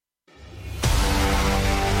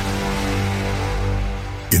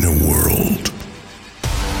in a world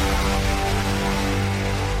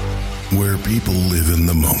where people live in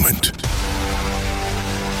the moment,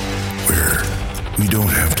 where we don't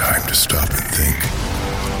have time to stop and think,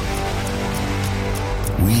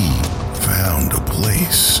 we found a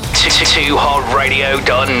place.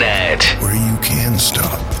 2hotradio.net, where you can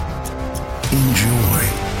stop, enjoy,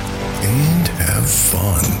 and have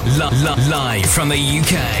fun. Live from the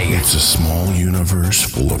UK. It's a small universe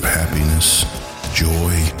full of happiness,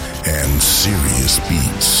 joy, and serious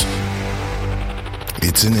beats.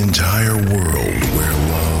 It's an entire world where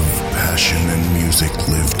love, passion, and music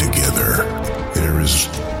live together. There is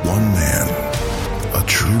one man, a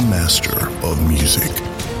true master of music,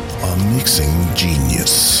 a mixing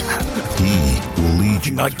genius. He will lead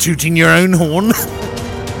you like tooting your own horn.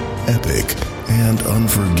 Epic and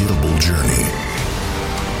unforgettable journey.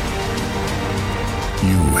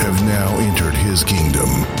 You have now entered his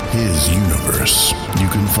kingdom, his universe. You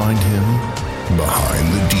can find him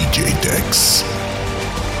behind the DJ decks.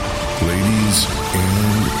 Ladies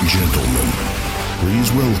and gentlemen,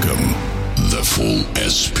 please welcome the Full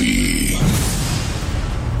SP.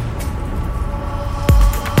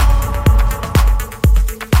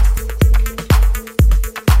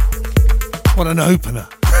 What an opener.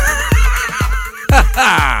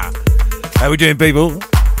 How we doing, people?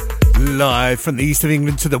 Live from the east of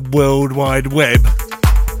England to the World Wide Web.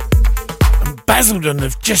 And Basildon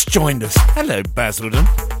have just joined us. Hello, Basildon.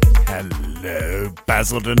 Hello,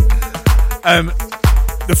 Basildon.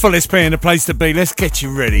 The Full SP and a place to be. Let's get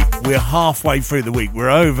you ready. We're halfway through the week. We're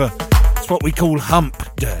over. It's what we call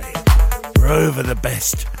hump day. We're over the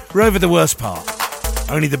best. We're over the worst part.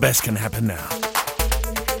 Only the best can happen now.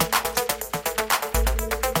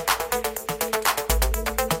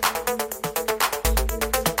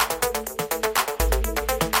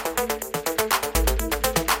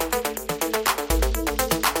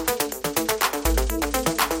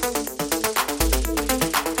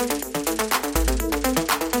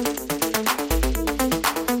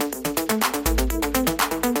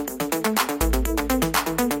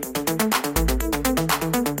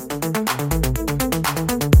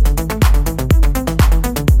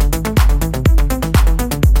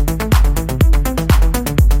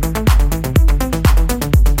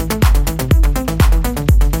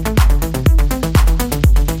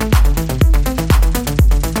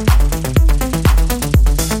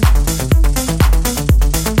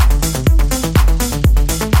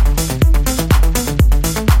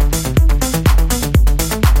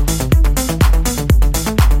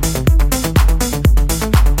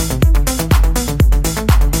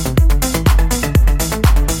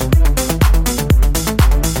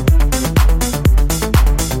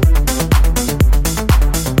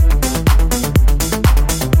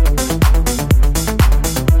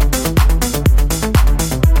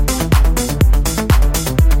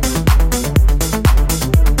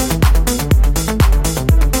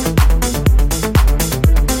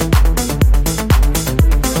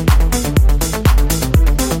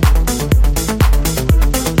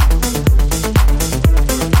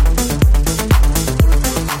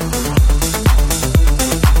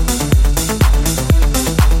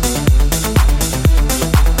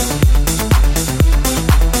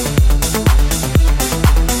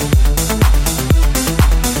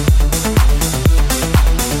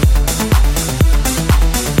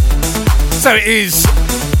 So it is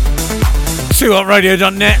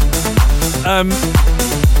 2hotradio.net.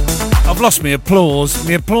 I've lost my applause.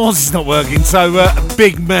 My applause is not working. So a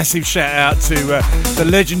big, massive shout out to the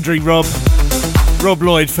legendary Rob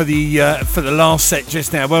Lloyd for the last set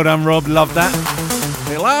just now. Well done, Rob. Love that.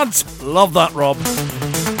 Hey, lads, love that, Rob.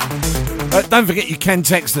 Don't forget you can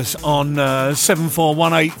text us on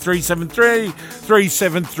 7418 373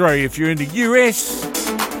 373 if you're in the US.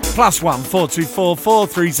 +1 424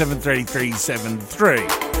 4373 373.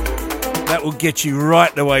 That will get you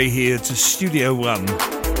right the way here to Studio 1.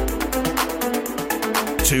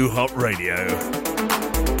 2 Hot Radio.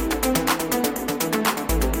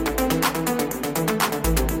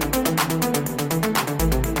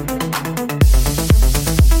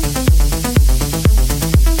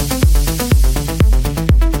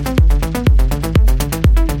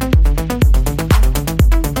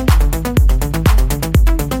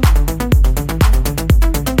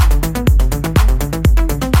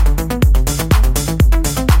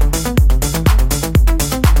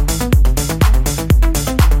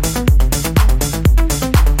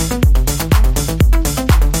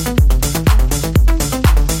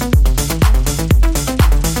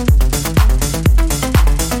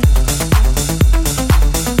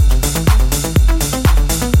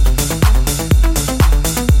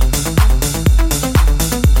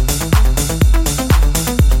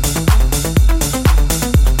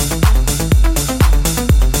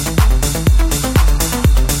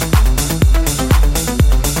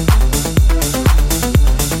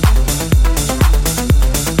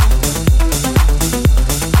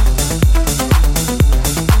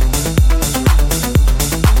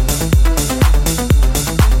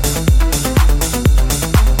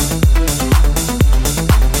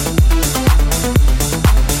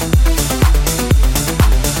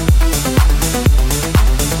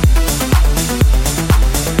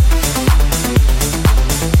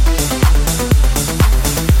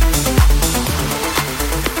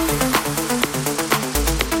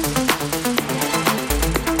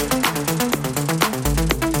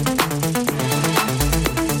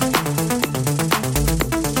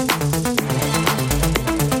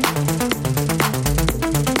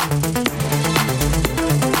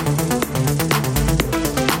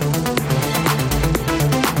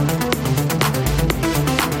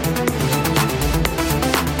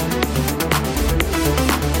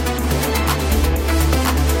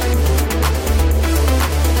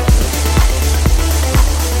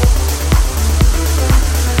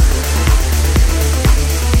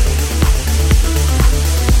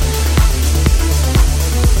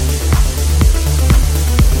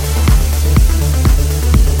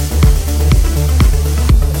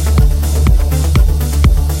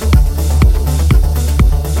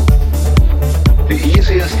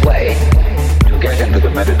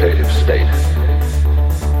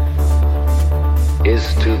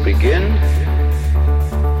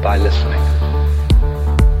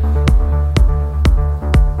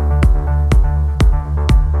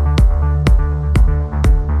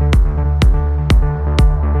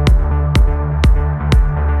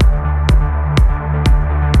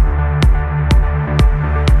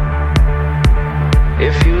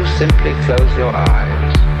 simply close your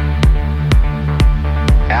eyes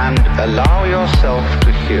and allow yourself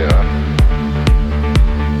to hear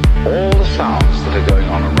all the sounds that are going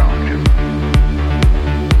on around you.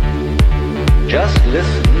 Just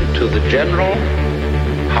listen to the general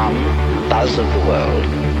hum, buzz of the world,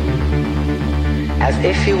 as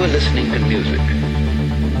if you were listening to music.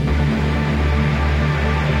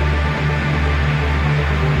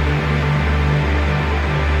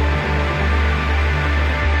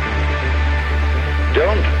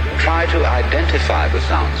 Don't try to identify the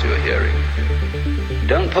sounds you're hearing.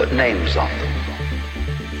 Don't put names on them.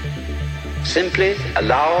 Simply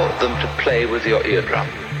allow them to play with your eardrum.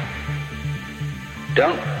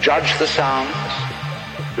 Don't judge the sounds.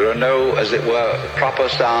 There are no, as it were, proper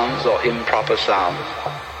sounds or improper sounds.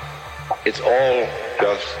 It's all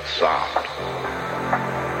just sound.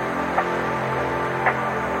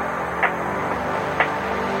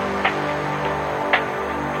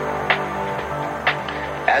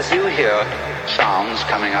 As you hear sounds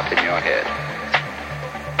coming up in your head,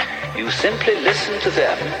 you simply listen to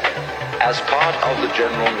them as part of the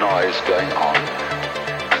general noise going on.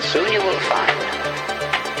 And soon you will find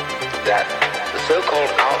that the so-called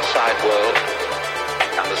outside world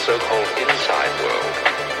and the so-called inside world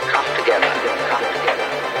come together, come together,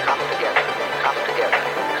 come together, come together, come together,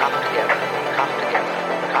 come together, come together,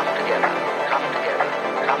 come together, come together,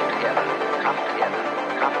 come together, come together,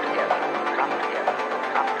 come together.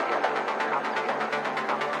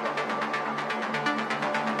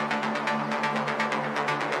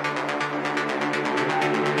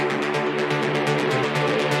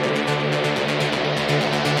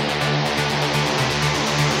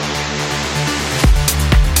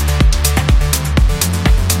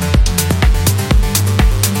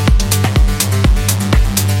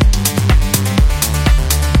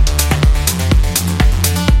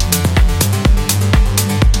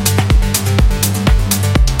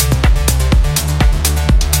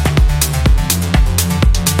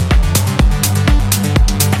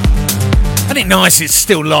 Nice, it's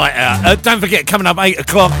still light out. Don't forget, coming up 8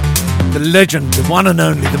 o'clock, the legend, the one and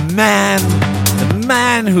only, the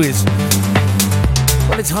man who is,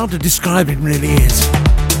 well, it's hard to describe him, really is.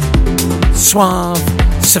 Suave,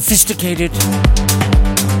 sophisticated,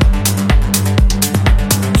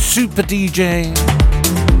 super DJ,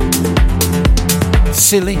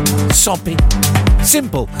 silly, soppy,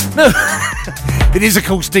 simple. No, it is, of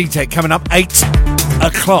course, D-Tech coming up 8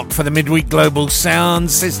 o'clock for the Midweek Global Sound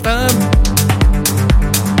System.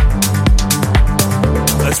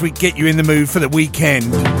 As we get you in the mood for the weekend.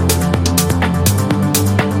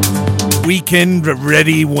 Weekend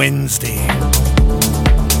Ready Wednesday.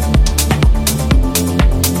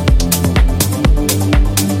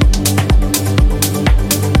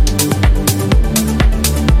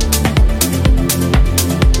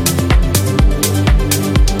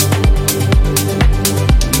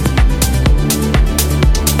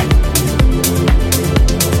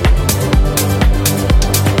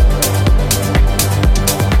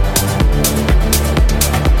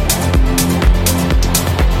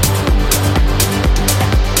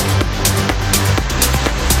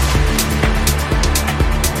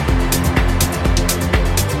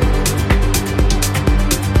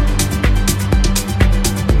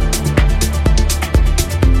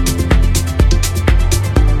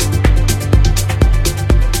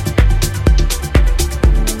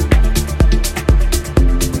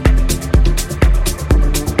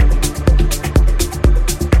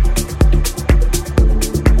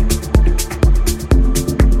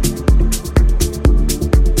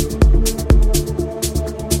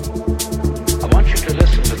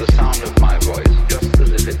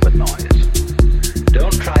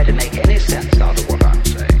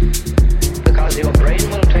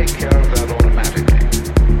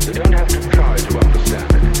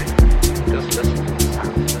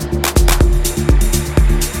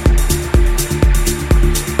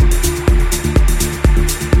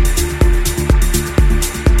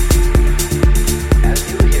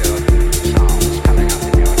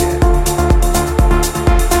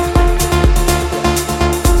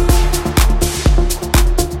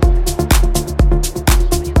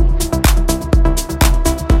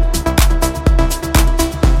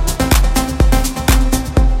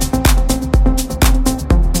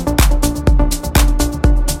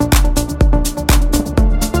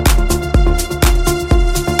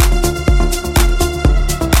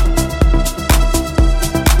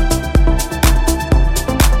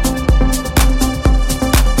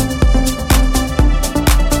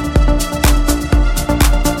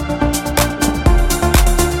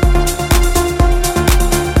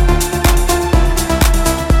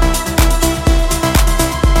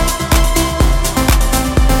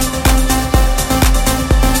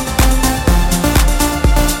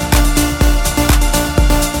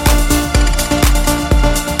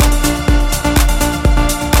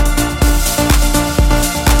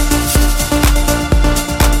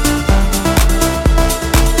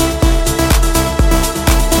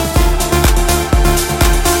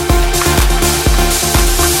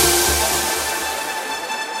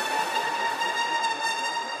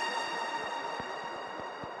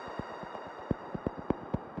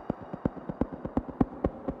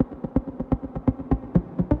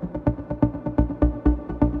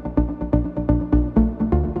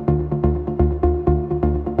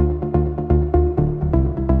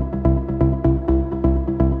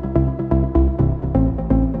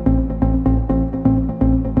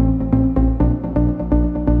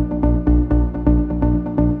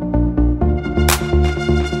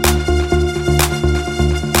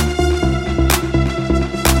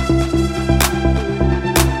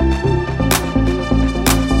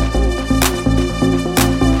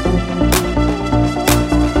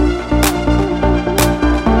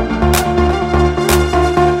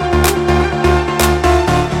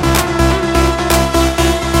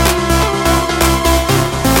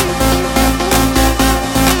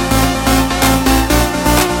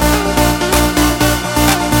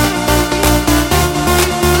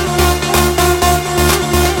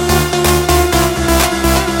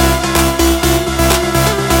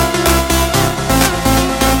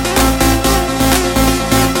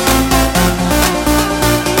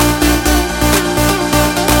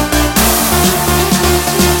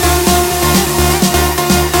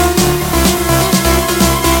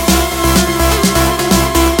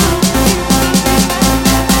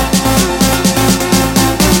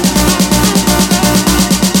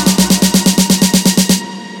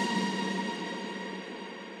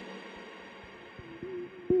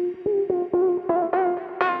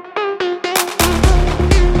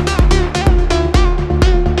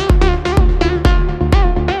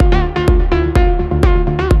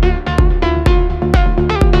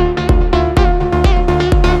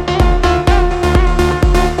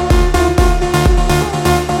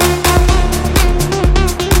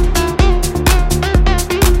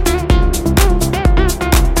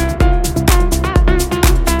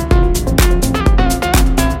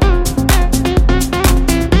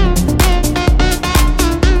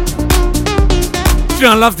 You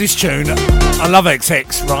know, I love this tune. I love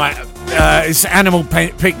XX, right? It's Animal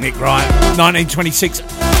Picnic, right? 1926.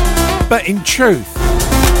 But in truth,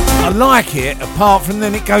 I like it, apart from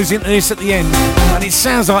then it goes into this at the end. And it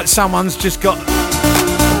sounds like something's just gone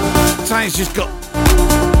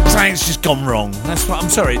wrong. That's what I'm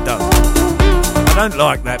sorry it does. I don't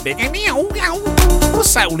like that bit.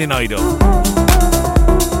 What's that all in aid of?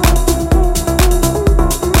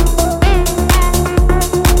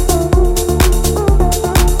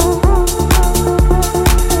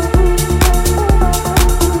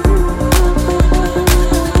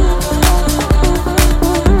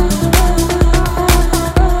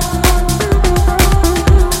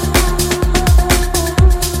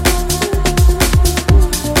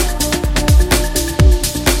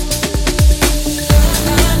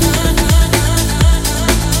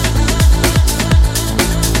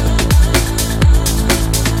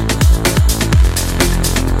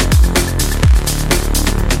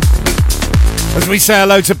 As we say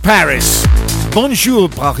hello to Paris. Bonjour,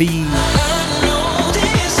 Paris.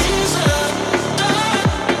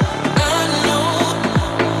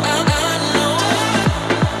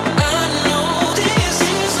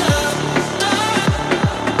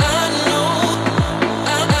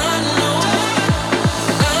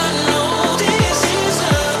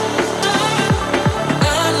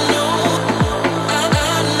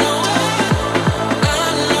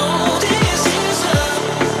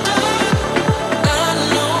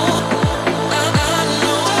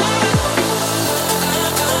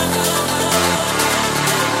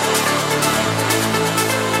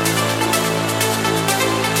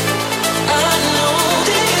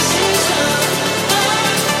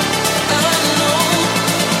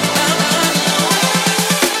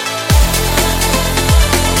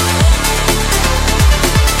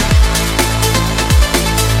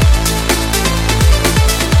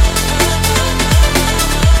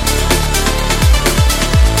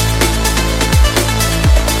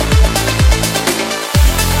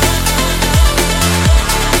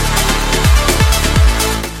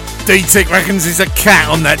 D-Tick reckons it's a cat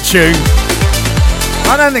on that tune.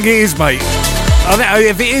 I don't think it is, mate. I think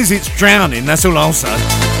if it is, it's drowning. That's all I'll say.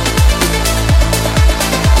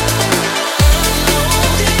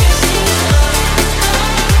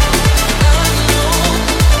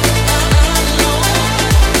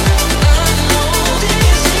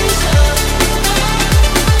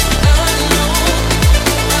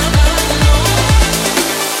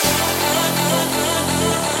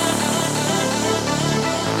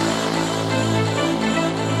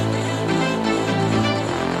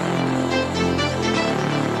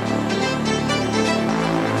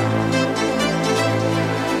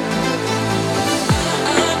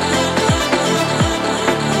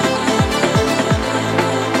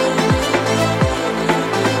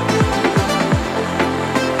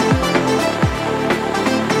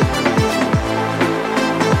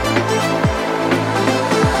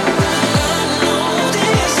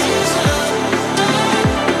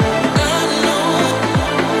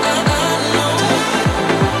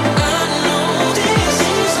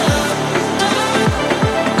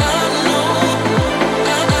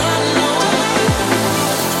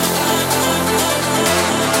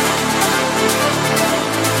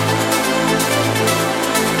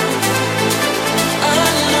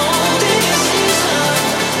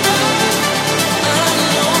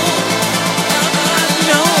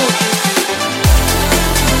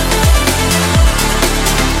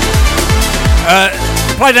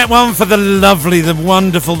 Play that one for the lovely, the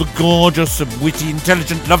wonderful, the gorgeous, the witty,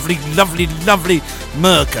 intelligent, lovely, lovely, lovely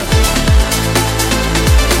Merca.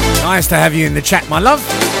 Nice to have you in the chat, my love.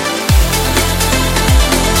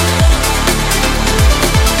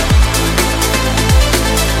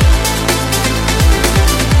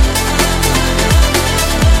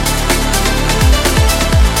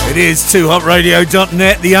 It is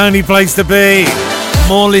 2hotradio.net, the only place to be.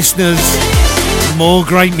 More listeners, more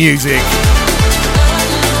great music.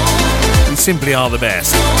 We simply are the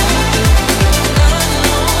best.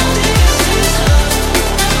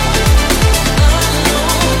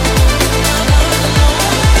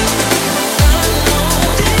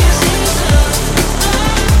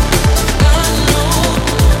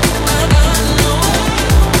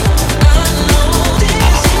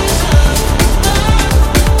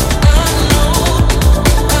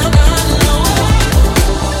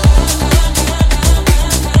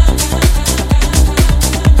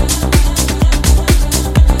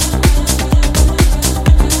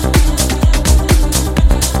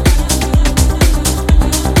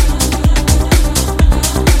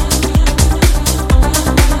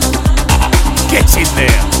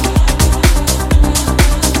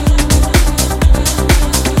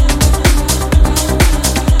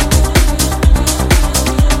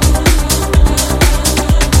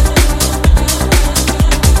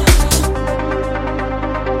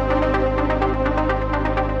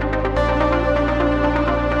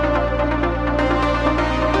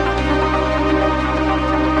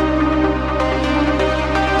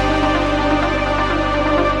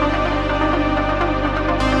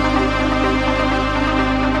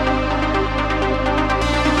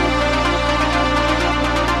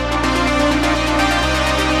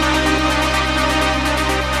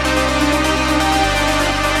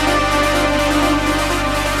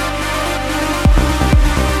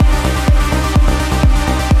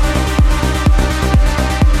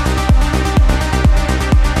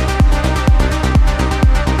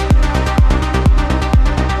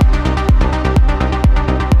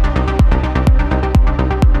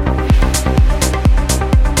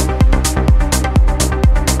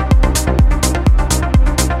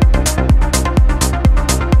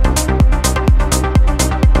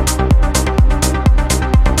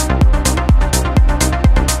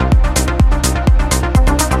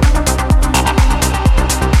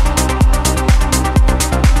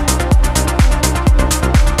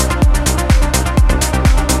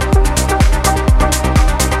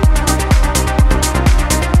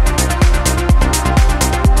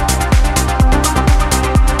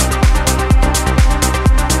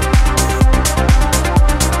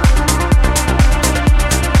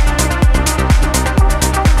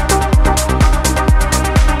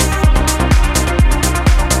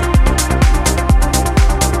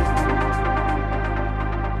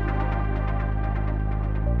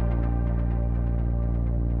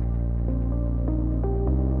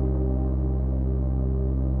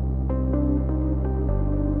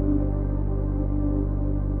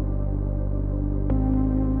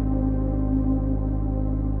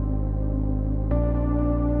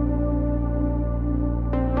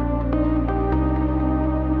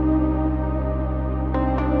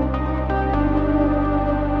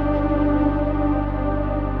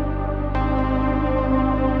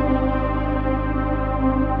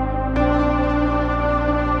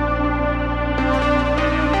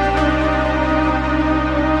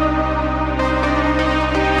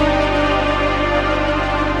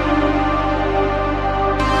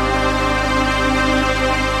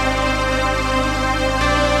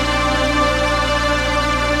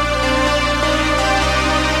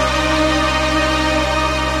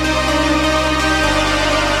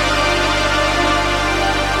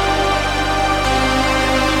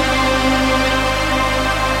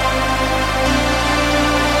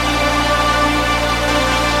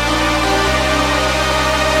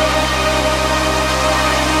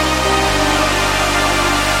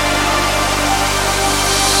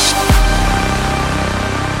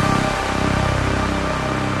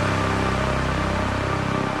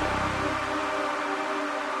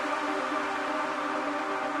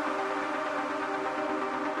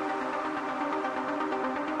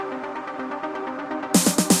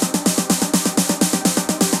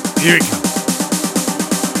 Here it comes.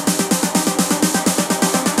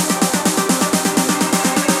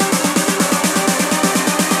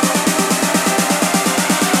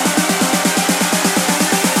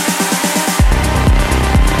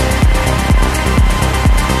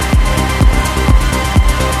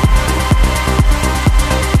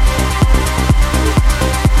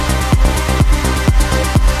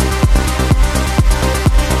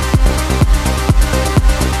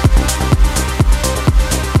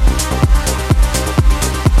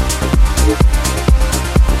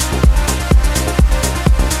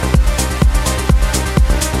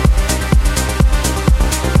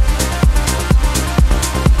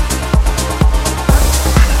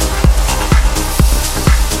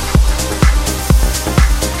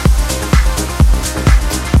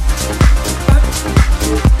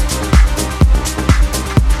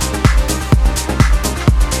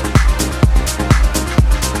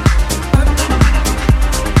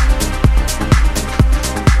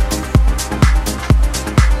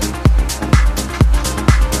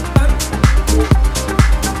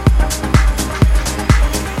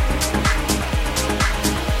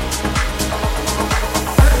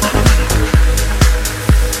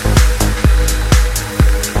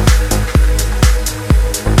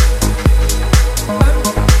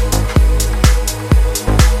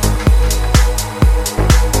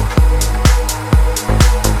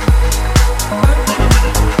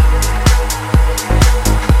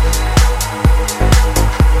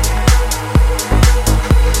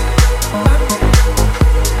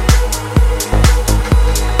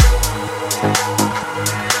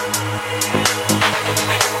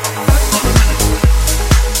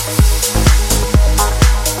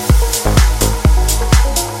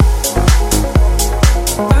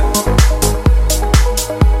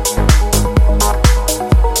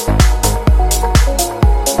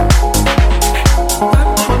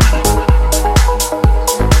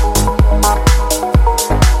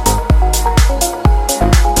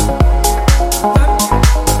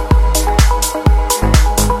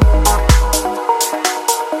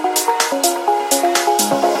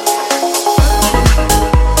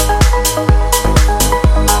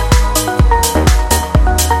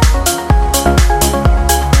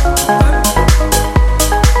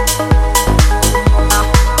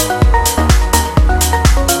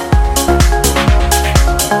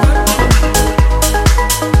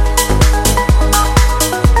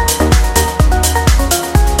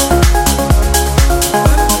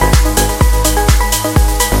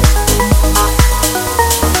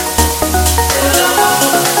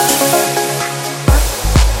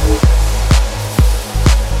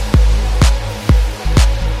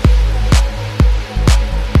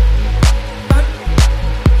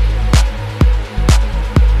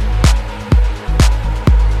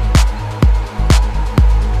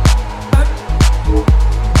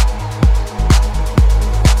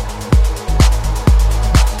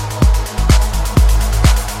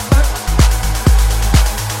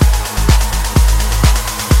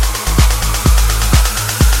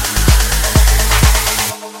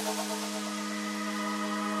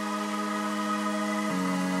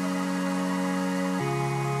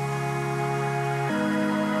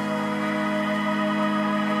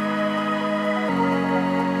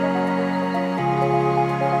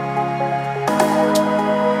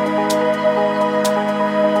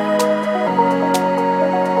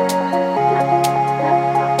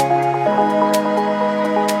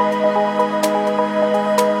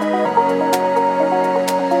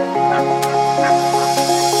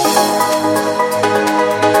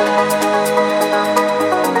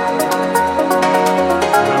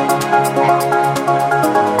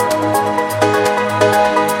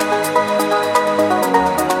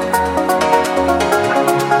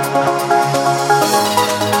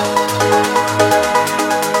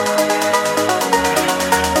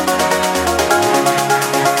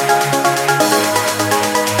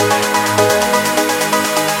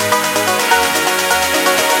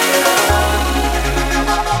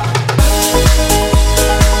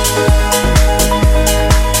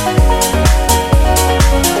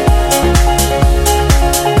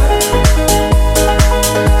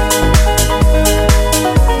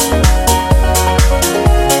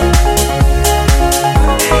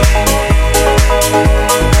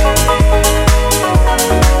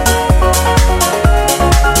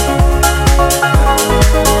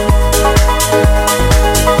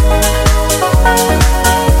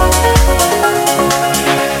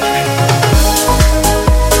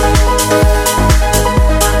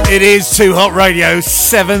 It is Too Hot Radio,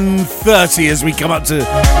 7:30 as we come up to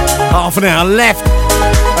half an hour left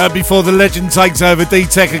before the legend takes over.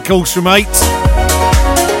 D-Tech, of course, from 8.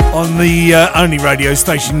 on the only radio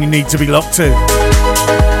station you need to be locked to.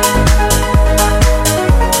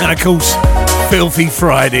 And of course, Filthy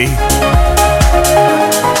Friday.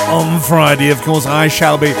 On Friday, of course, I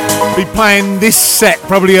shall be playing this set,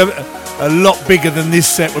 probably a lot bigger than this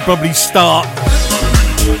set. We'll probably start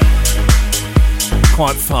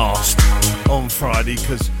quite fast on Friday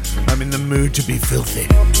because I'm in the mood to be filthy.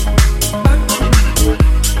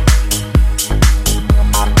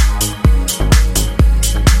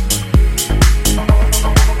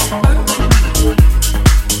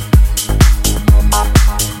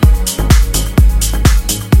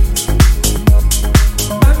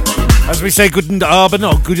 As we say, guten Abend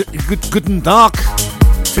or guten Tag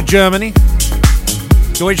to Germany,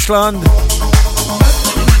 Deutschland.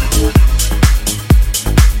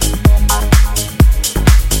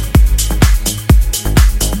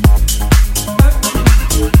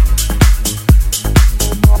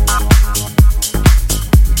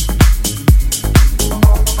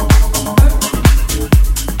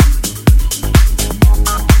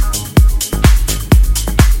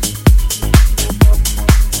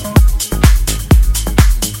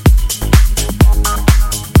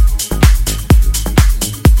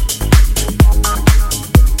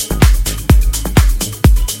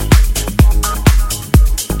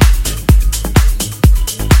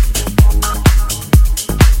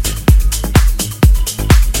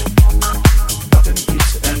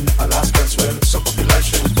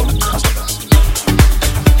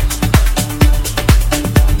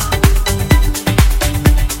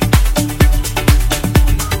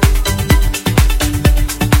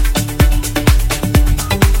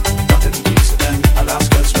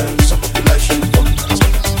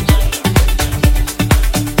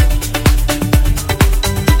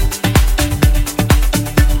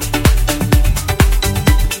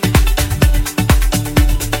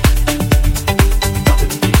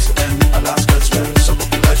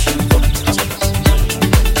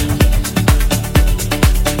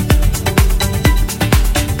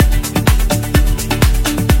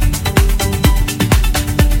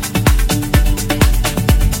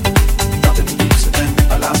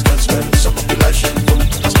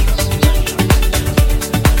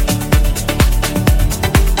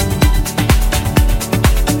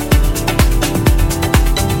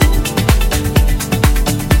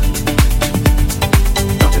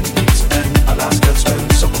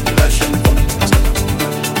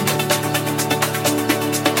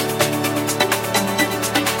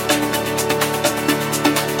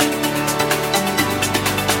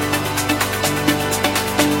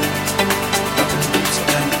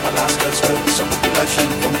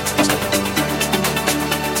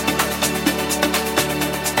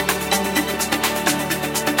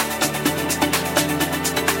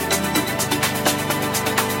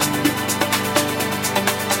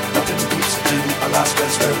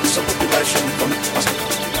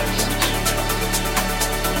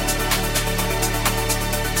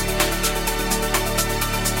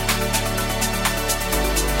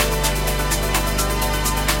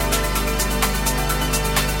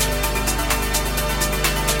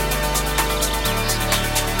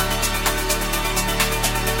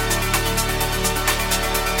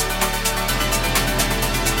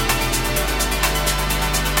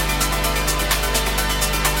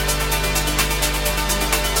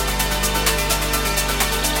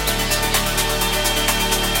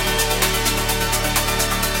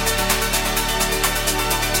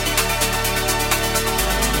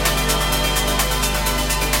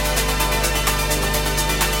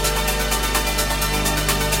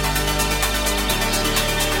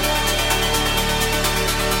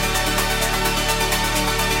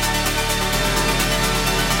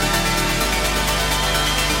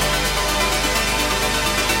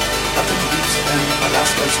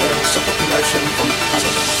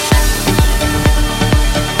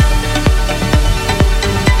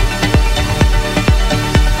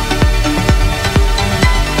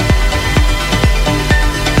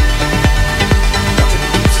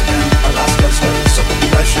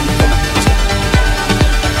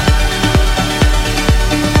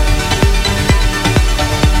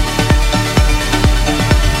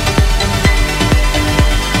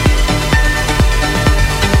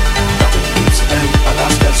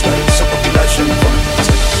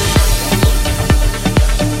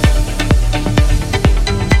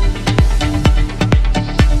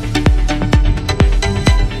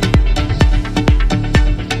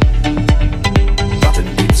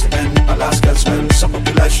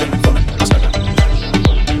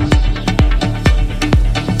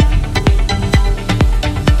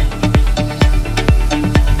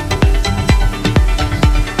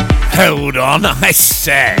 Hold on, I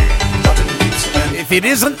say. If it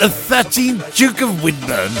isn't the 13th Duke of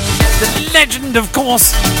Windburn, the legend, of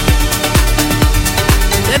course.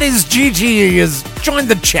 That is GTE has joined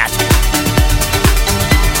the chat.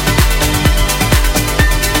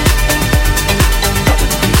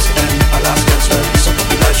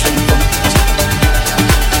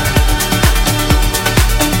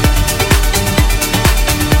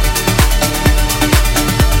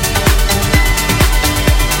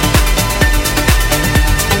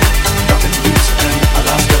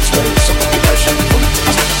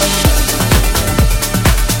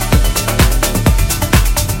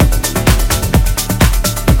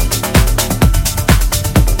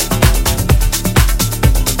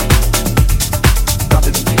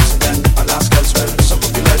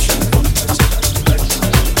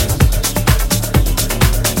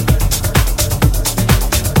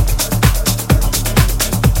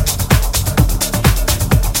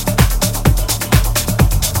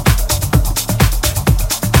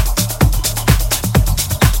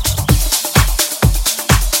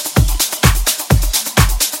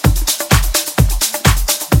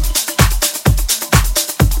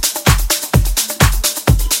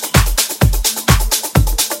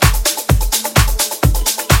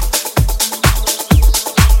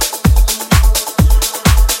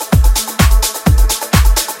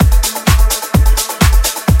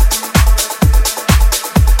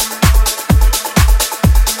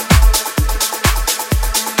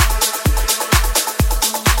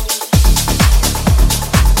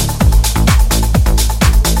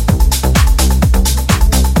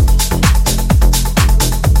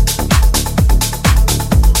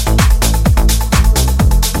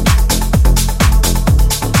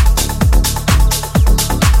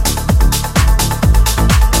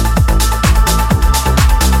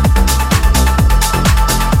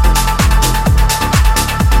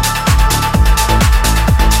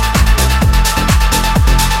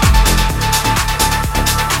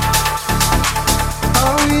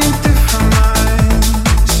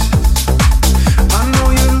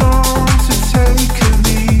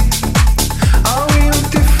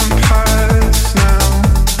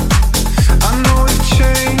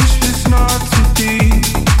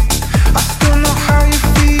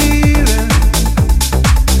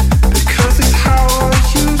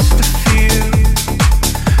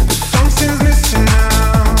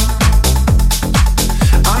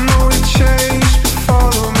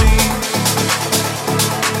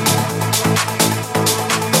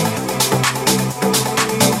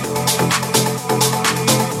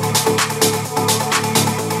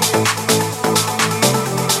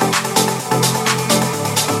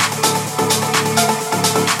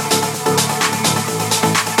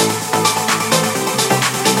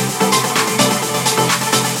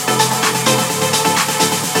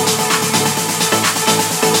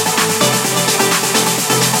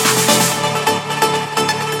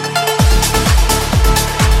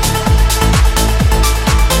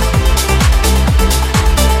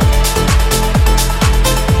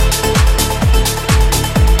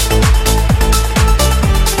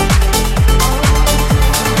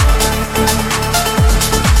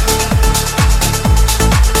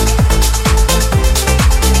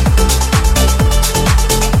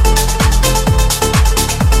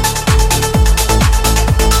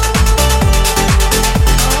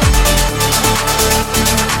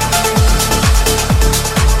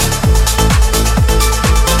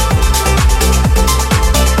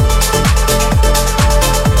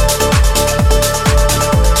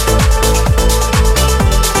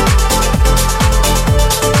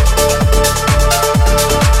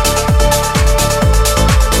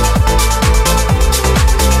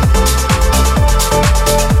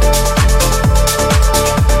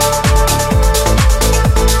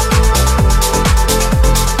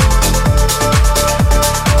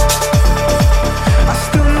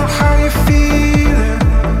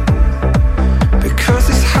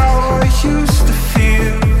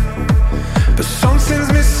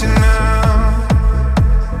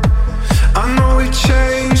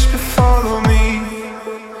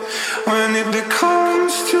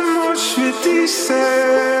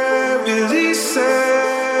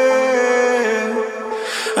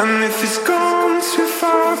 And if it's gone too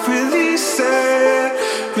far, release it,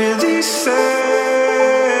 release it.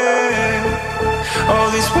 All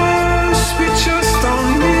these words, we just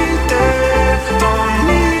don't need it, don't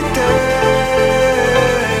need it.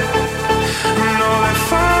 And all I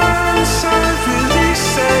find inside,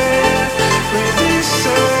 release it, release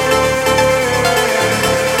it.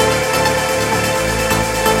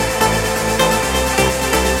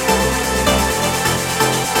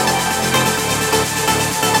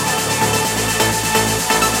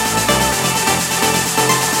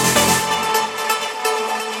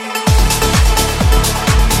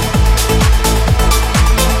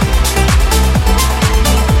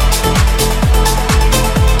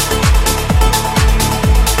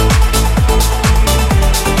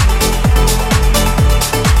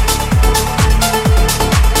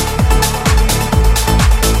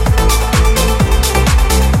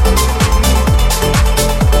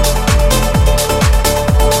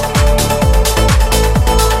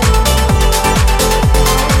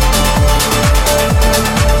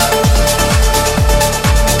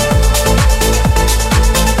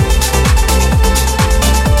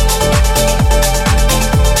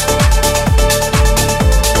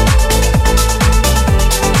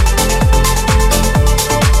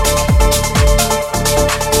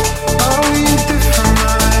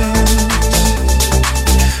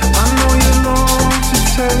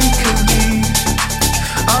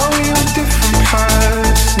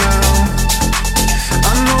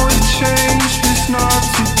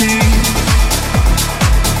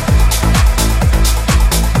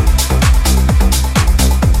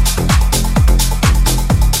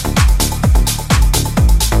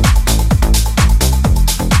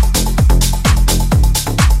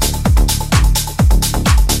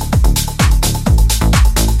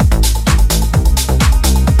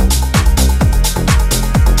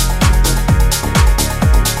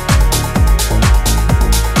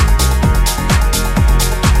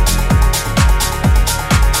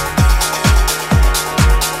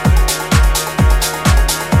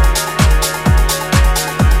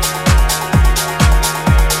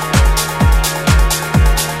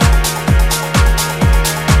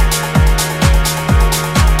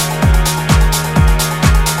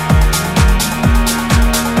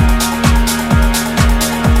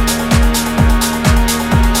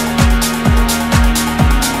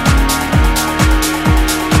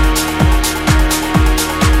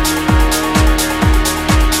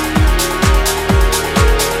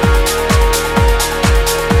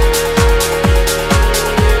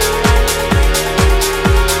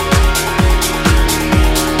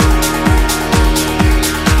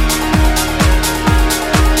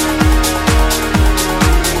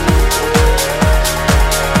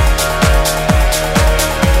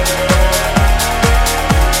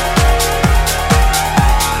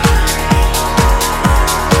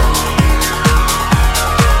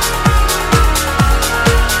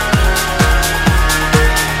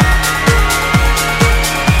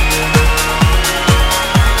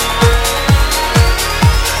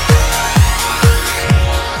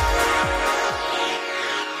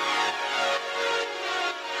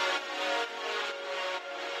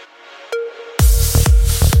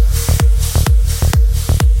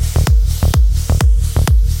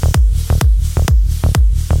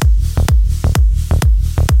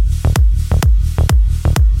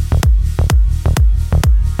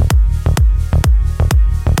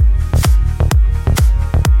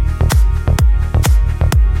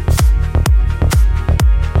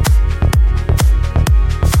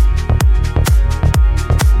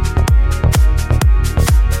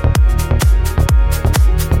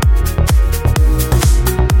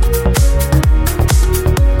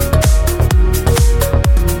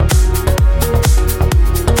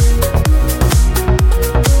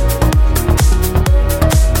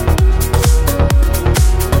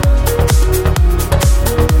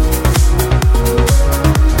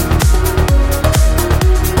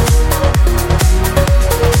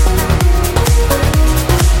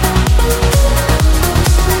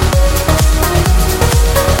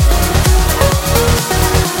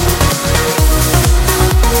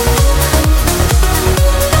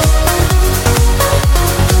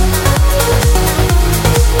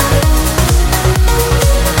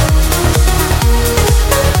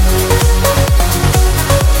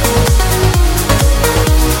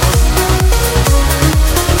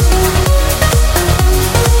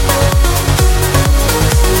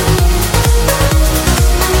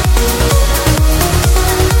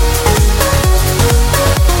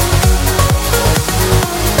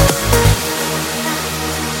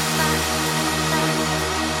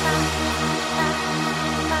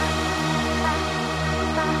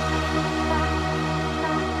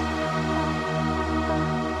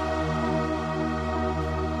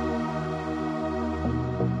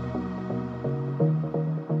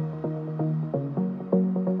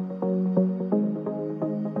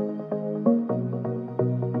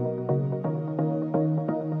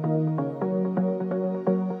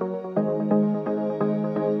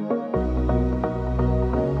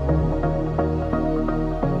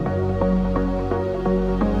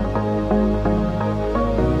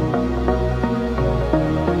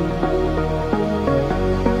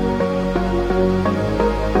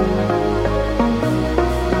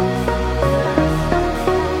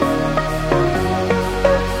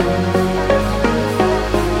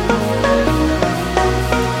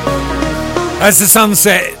 As the sun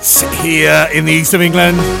sets here in the east of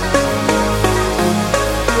England,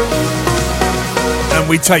 and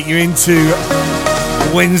we take you into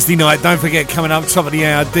Wednesday night. Don't forget, coming up top of the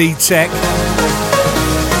hour, D-Tech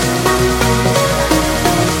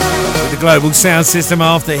with the global sound system.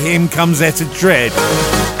 After him comes Etta Dread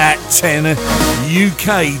at 10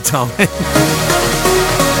 UK time.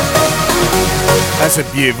 That's a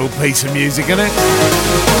beautiful piece of music, isn't it?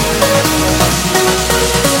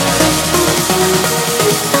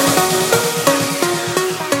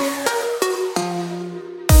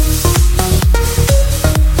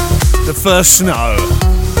 The first snow.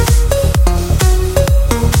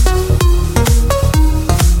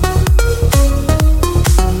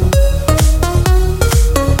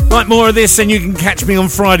 Right, more of this, and you can catch me on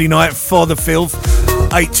Friday night for the filth,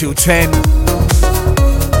 8 till 10.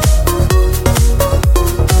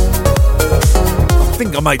 I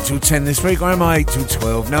think I'm 8 till 10 this week, or am I 8 till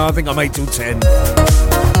 12? No, I think I'm 8 till 10. And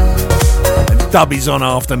Dubby's on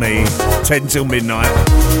after me, 10 till midnight.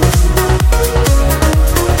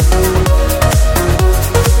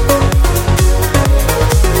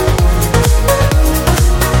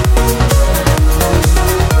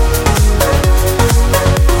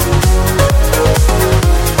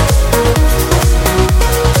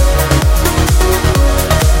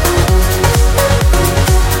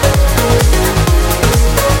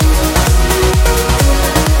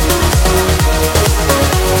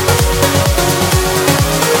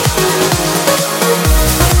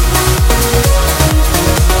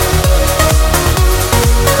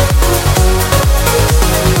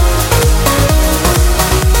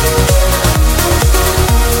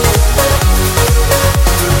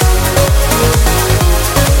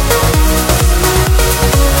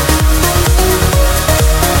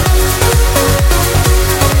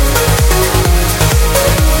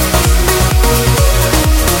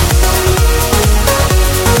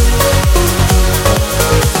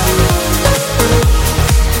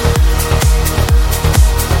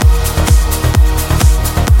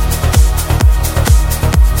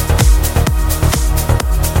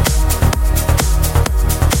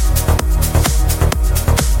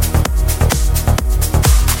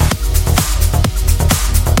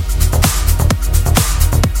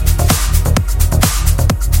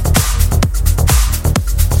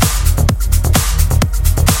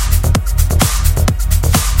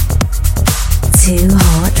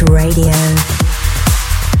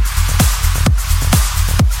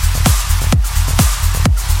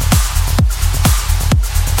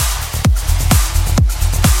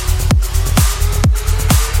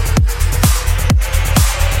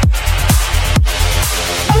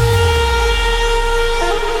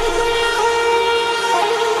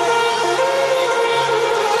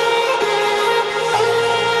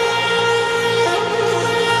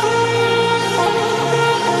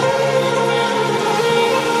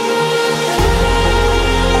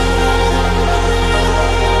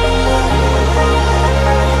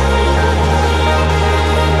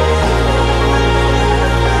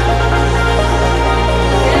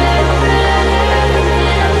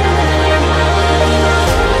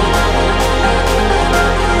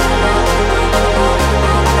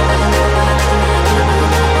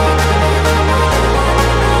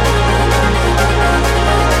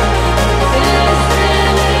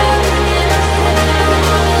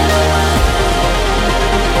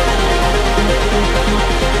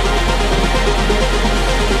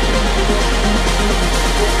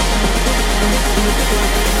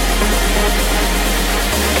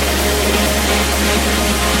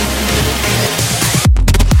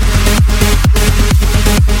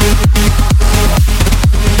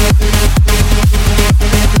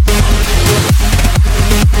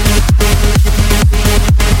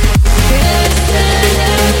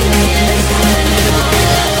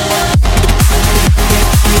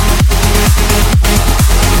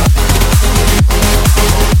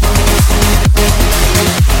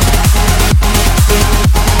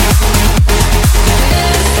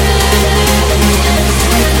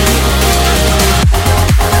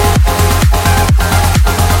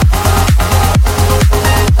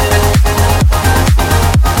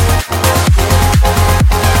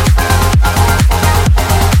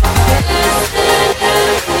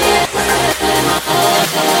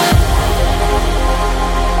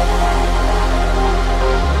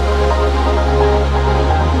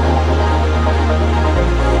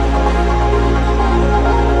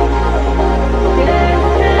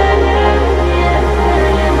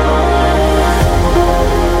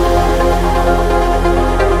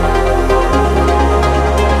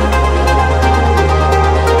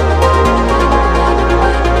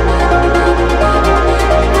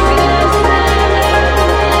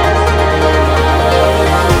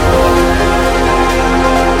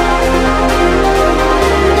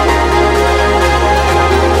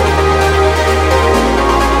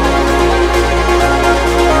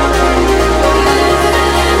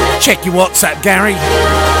 Check your WhatsApp, Gary.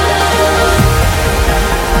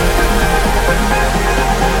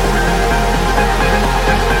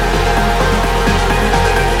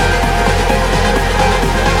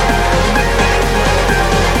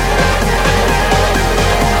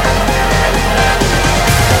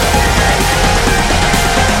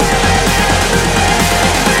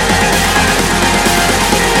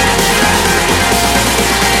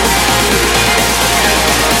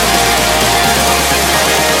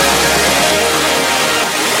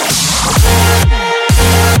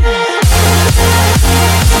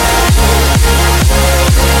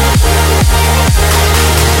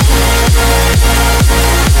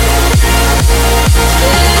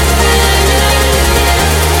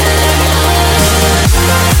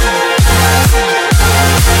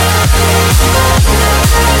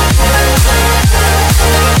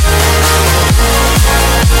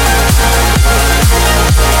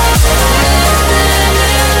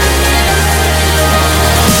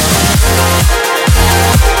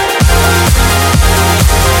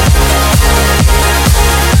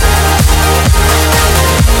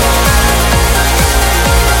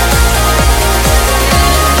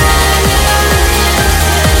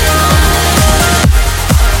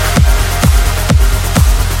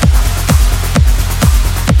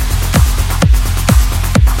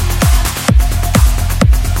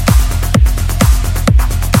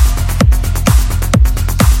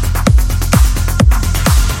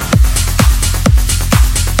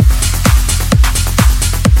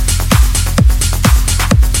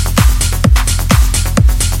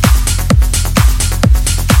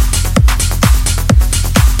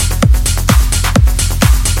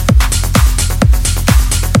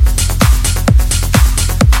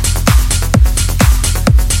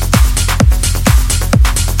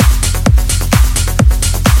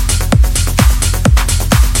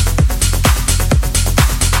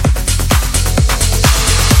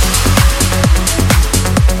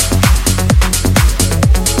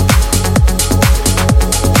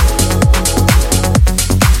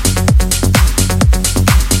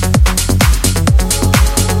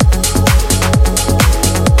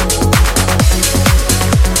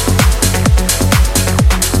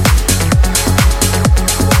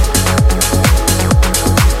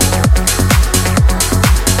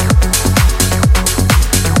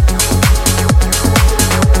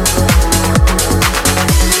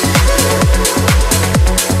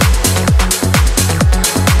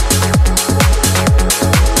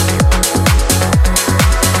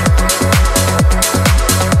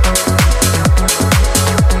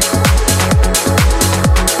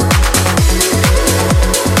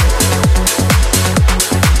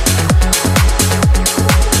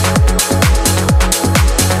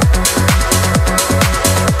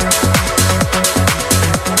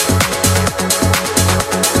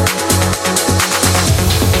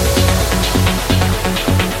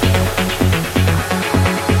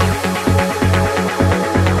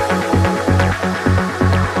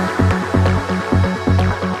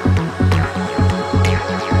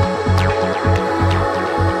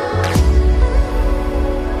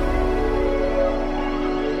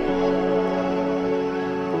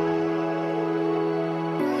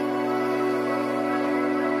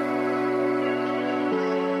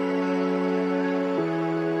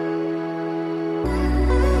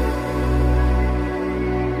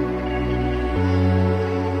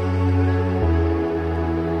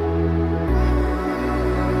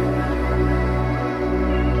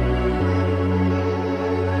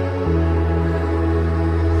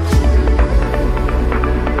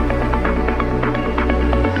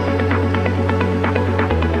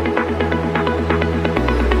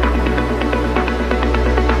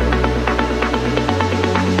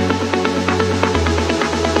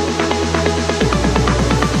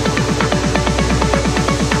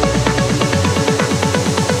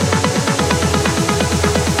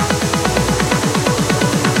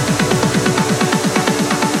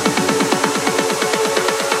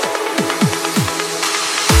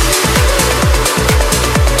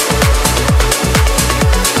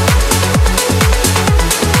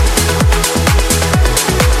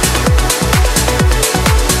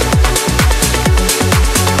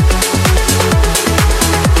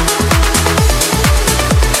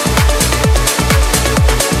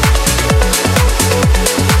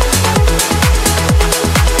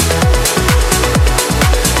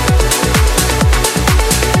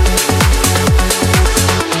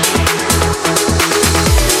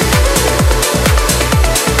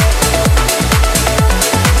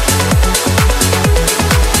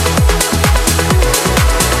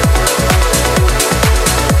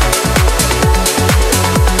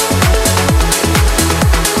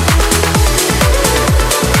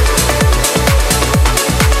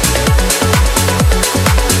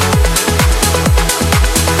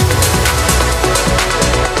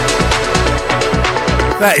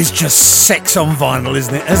 That is just sex on vinyl,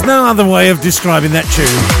 isn't it? There's no other way of describing that tune.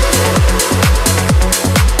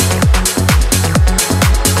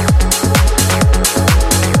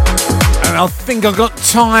 And I think I've got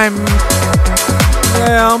time.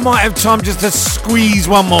 Yeah, I might have time just to squeeze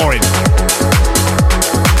one more in.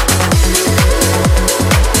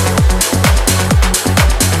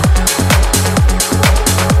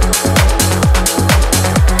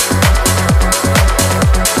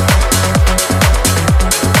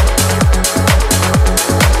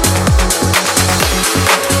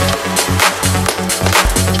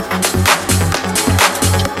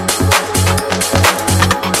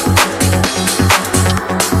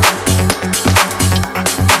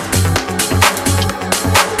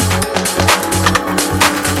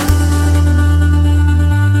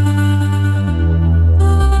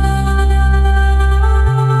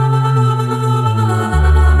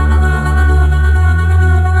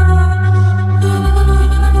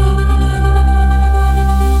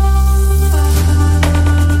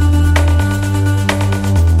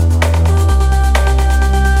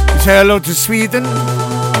 Say hello to Sweden,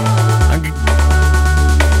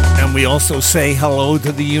 and we also say hello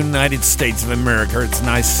to the United States of America. It's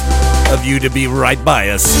nice of you to be right by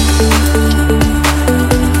us.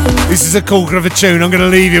 This is a corker of a tune. I'm going to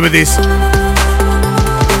leave you with this.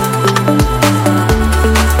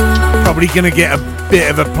 Probably going to get a bit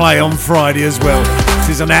of a play on Friday as well. This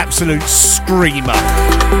is an absolute screamer.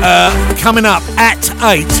 Coming up at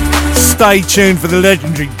 8, stay tuned for the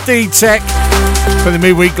legendary D-Tech for the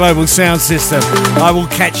Midweek Global Sound System. I will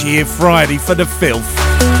catch you here Friday for the filth.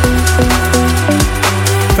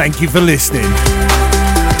 Thank you for listening.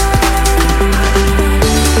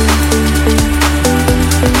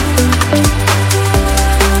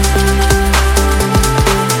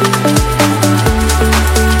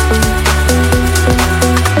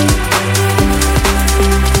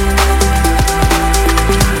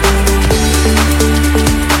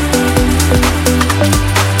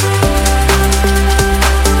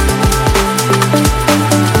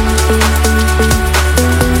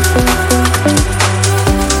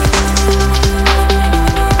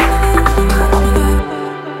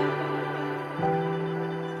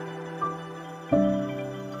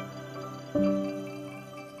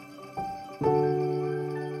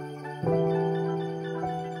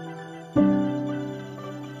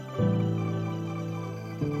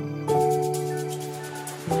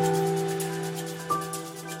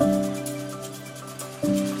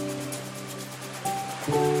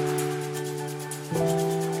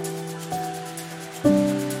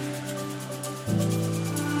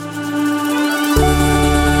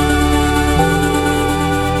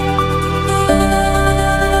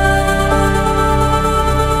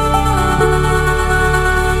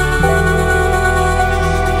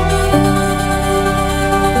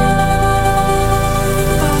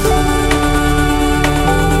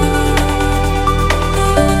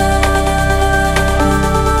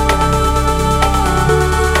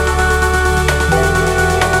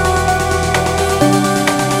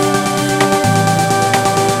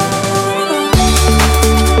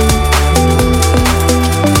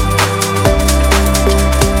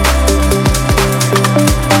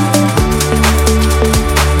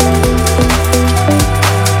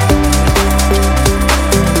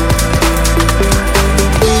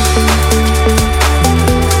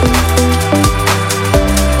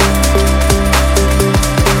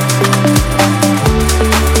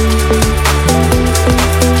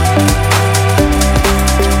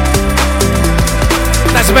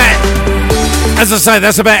 As I say,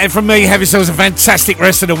 that's about it from me. Have yourselves a fantastic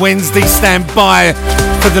rest of the Wednesday. Stand by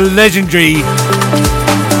for the legendary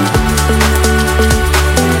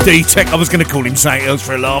D-Tech. I was going to call him something else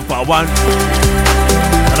for a laugh, but I won't.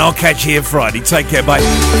 And I'll catch you here Friday. Take care, bye.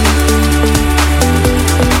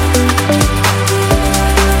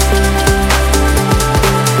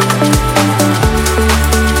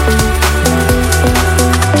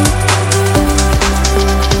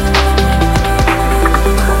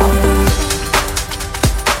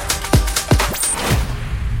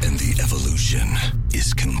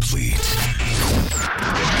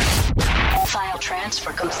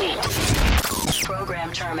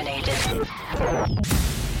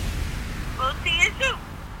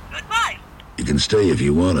 Stay if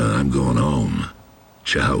you wanna, I'm going home.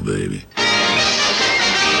 Ciao, baby.